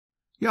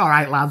Yeah,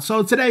 alright lads,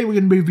 so today we're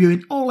going to be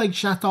reviewing Oleg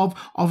Shatov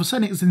of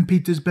Zenit in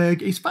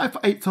Petersburg. He's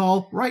 5'8"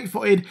 tall, right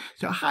footed,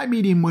 he's got a high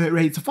medium work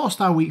rate, a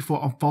 4-star weak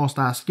foot and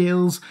 4-star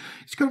skills.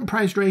 His current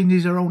price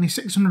ranges are only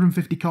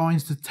 650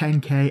 coins to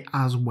 10k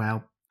as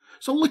well.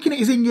 So looking at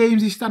his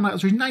in-games, his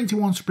standouts are his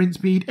 91 sprint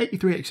speed,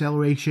 83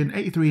 acceleration,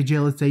 83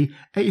 agility,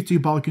 82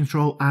 ball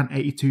control and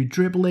 82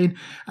 dribbling.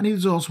 And he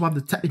does also have the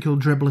technical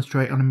dribbler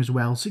trait on him as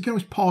well. So you can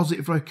always pause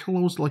it for a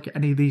close look at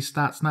any of these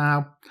stats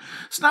now.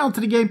 So now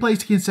to the gameplay,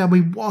 so you can tell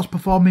he was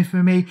performing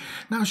for me.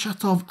 Now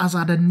Shatov has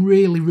had a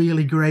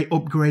really great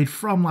upgrade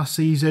from last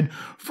season.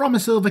 From a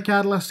silver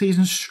card last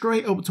season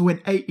straight up to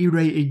an 80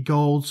 rated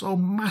gold. So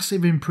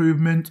massive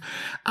improvement.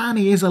 And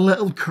he is a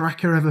little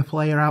cracker of a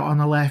player out on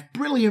the left.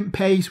 Brilliant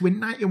pace with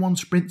 91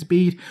 sprint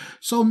speed,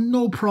 so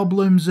no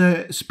problems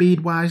speed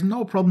wise,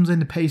 no problems in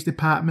the pace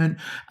department,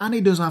 and he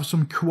does have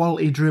some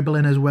quality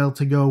dribbling as well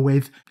to go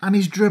with, and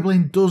his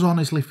dribbling does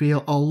honestly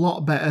feel a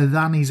lot better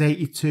than his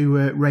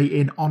 82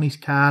 rating on his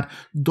card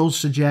does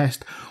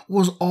suggest.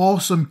 Was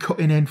awesome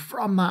cutting in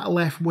from that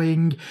left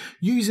wing,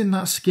 using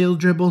that skill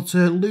dribble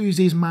to lose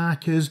his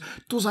markers,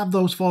 does have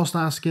those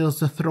 4-star skills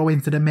to throw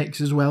into the mix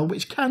as well,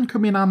 which can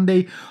come in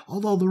handy,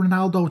 although the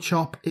Ronaldo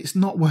chop, it's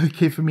not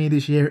working for me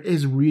this year, it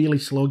is really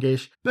sluggish.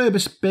 Berber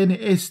spin,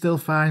 it is still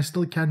fine,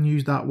 still can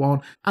use that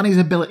one, and his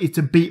ability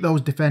to beat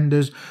those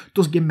defenders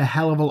does give him a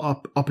hell of a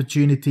lot of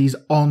opportunities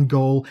on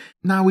goal.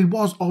 Now he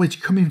was always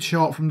coming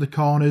short from the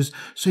corners,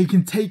 so he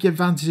can take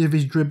advantage of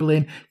his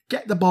dribbling,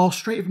 get the ball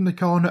straight from the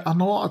corner,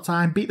 and a lot of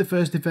time beat the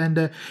first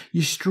defender,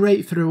 you're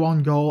straight through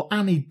on goal,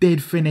 and he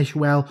did finish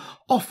well,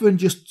 often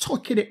just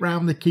tucking it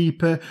round the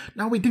keeper.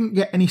 Now we didn't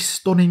get any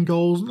stunning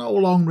goals, no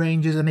long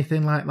ranges,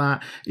 anything like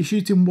that. His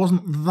shooting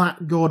wasn't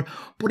that good,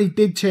 but he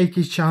did take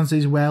his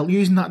chances well,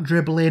 using that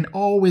dribbling,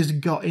 always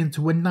got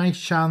into a nice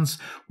chance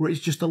where it's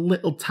just a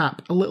little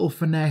tap, a little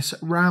finesse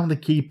round the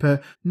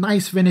keeper.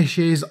 Nice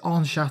finishes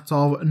on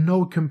Shatov,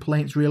 no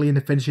complaints really in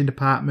the finishing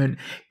department,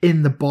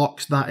 in the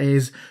box that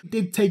is.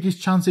 Did take his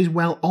chances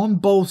well on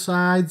both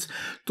sides,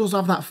 does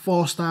have that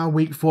 4-star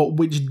weak foot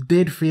which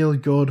did feel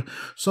good,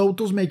 so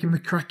does make him a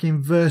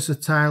cracking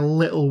versatile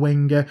little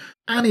winger,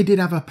 and he did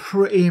have a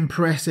pretty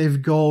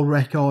impressive goal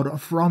record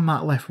from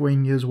that left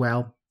wing as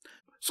well.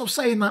 So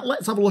saying that,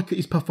 let's have a look at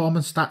his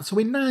performance stats. So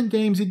in 9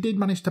 games, he did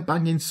manage to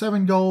bang in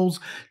 7 goals,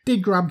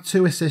 did grab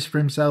 2 assists for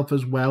himself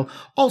as well.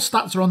 All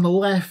stats are on the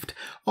left,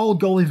 all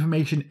goal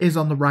information is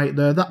on the right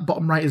there. That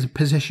bottom right is a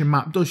position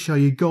map, does show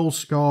you goals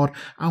scored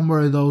and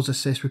where those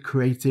assists were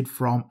created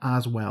from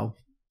as well.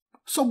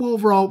 So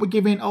overall, we're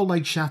giving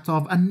Oleg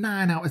Shatov a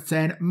 9 out of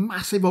 10,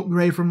 massive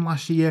upgrade from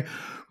last year.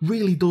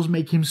 Really does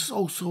make him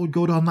so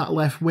good on that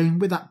left wing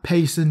with that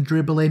pace and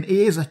dribbling.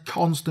 He is a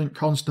constant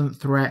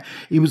threat.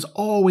 He was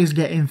always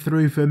getting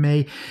through for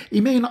me.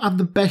 He may not have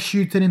the best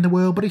shooting in the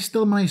world, but he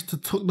still managed to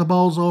tuck the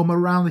balls home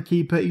around the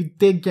keeper. He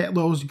did get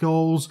those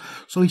goals,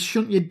 so he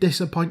shouldn't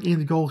disappoint you in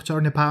the goal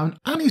scoring department.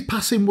 And his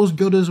passing was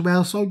good as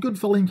well, so good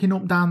for linking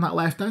up down that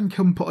left and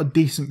can put a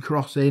decent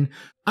cross in.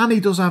 And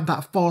he does have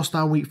that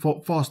 4-star weak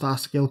foot, 4-star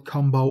skill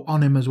combo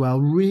on him as well.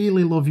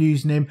 Really love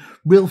using him.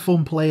 Real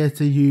fun player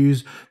to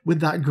use with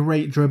that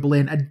great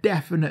dribbling. A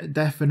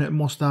definite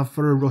must-have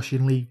for a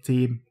Russian league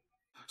team.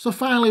 So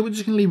finally, we're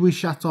just going to leave with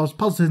Shatov's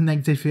positives and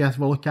negatives for you to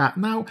have a look at.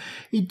 Now,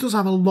 he does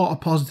have a lot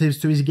of positives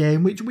to his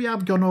game, which we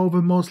have gone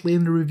over mostly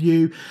in the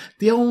review.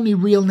 The only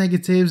real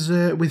negatives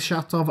with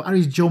Shatov are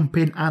his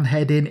jumping and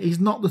heading. He's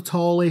not the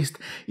tallest.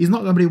 He's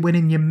not going to be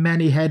winning you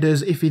many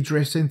headers if he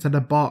drifts into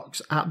the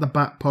box at the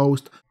back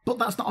post. But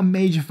that's not a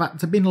major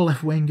factor. Being a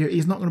left winger,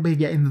 he's not going to be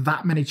getting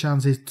that many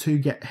chances to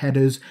get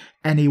headers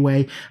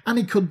anyway. And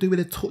he could do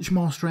with a touch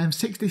more strength.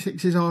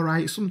 66 is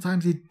alright.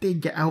 Sometimes he did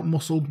get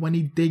out-muscled when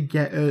he did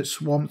get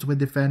swamped with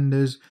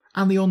defenders.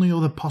 And the only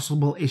other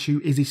possible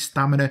issue is his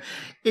stamina.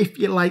 If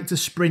you like to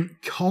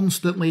sprint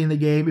constantly in the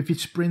game, if you're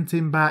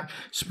sprinting back,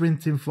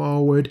 sprinting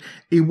forward,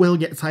 he will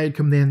get tired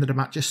come the end of the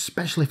match,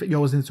 especially if it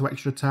goes into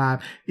extra time.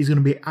 He's going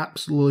to be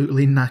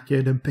absolutely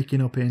knackered and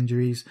picking up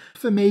injuries.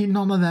 For me,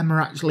 none of them are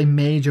actually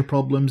major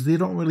problems. They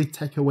don't really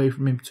take away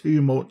from him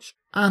too much.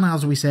 And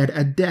as we said,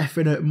 a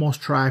definite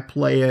must-try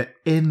player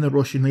in the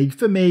Russian league.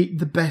 For me,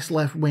 the best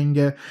left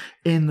winger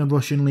in the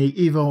Russian league,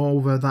 even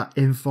over that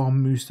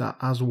informed Musa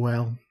as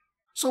well.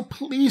 So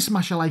please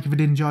smash a like if you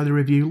did enjoy the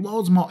review.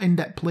 Loads more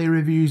in-depth player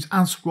reviews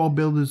and squad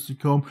builders to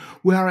come.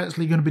 We are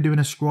actually going to be doing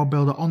a squad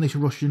builder on this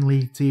Russian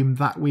league team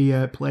that we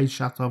played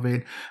Shatov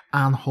in,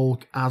 and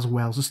Hulk as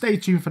well. So stay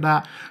tuned for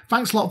that.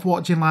 Thanks a lot for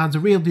watching, lads. I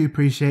really do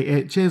appreciate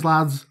it. Cheers,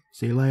 lads.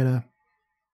 See you later.